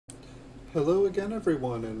Hello again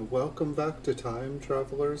everyone, and welcome back to Time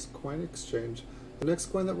Traveler's Coin Exchange. The next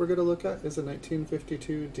coin that we're going to look at is a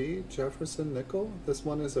 1952D Jefferson nickel. This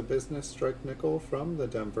one is a business strike nickel from the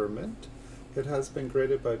Denver Mint. It has been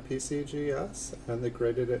graded by PCGS and they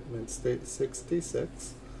graded it Mint-State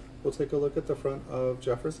 66. We'll take a look at the front of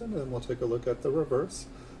Jefferson and we'll take a look at the reverse.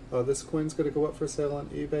 This coin's going to go up for sale on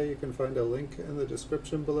eBay. You can find a link in the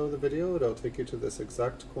description below the video. It'll take you to this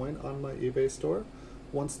exact coin on my eBay store.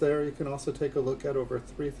 Once there, you can also take a look at over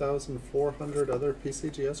 3,400 other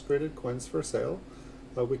PCGS graded coins for sale.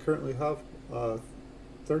 We currently have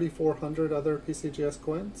 3,400 other PCGS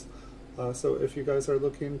coins. So if you guys are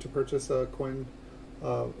looking to purchase a coin,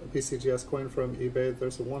 a PCGS coin from eBay,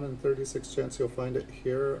 there's a 1 in 36 chance you'll find it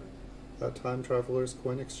here at Time Traveler's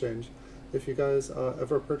Coin Exchange. If you guys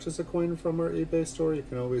ever purchase a coin from our eBay store, you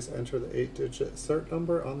can always enter the 8-digit cert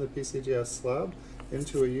number on the PCGS slab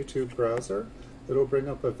into a YouTube browser. It'll bring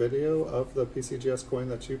up a video of the PCGS coin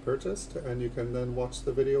that you purchased, and you can then watch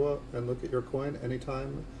the video and look at your coin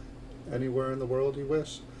anytime, anywhere in the world you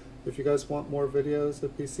wish. If you guys want more videos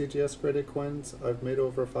of PCGS graded coins, I've made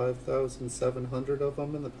over 5,700 of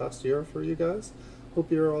them in the past year for you guys.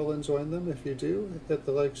 Hope you're all enjoying them. If you do, hit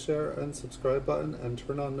the like, share, and subscribe button and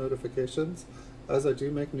turn on notifications, as I do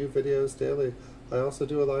make new videos daily. I also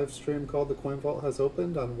do a live stream called The Coin Vault Has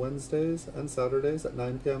Opened on Wednesdays and Saturdays at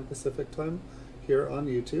 9 p.m. Pacific Time here on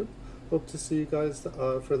YouTube. Hope to see you guys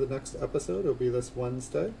for the next episode. It'll be this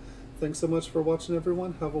Wednesday. Thanks so much for watching,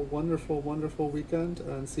 everyone. Have a wonderful, wonderful weekend,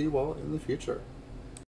 and see you all in the future.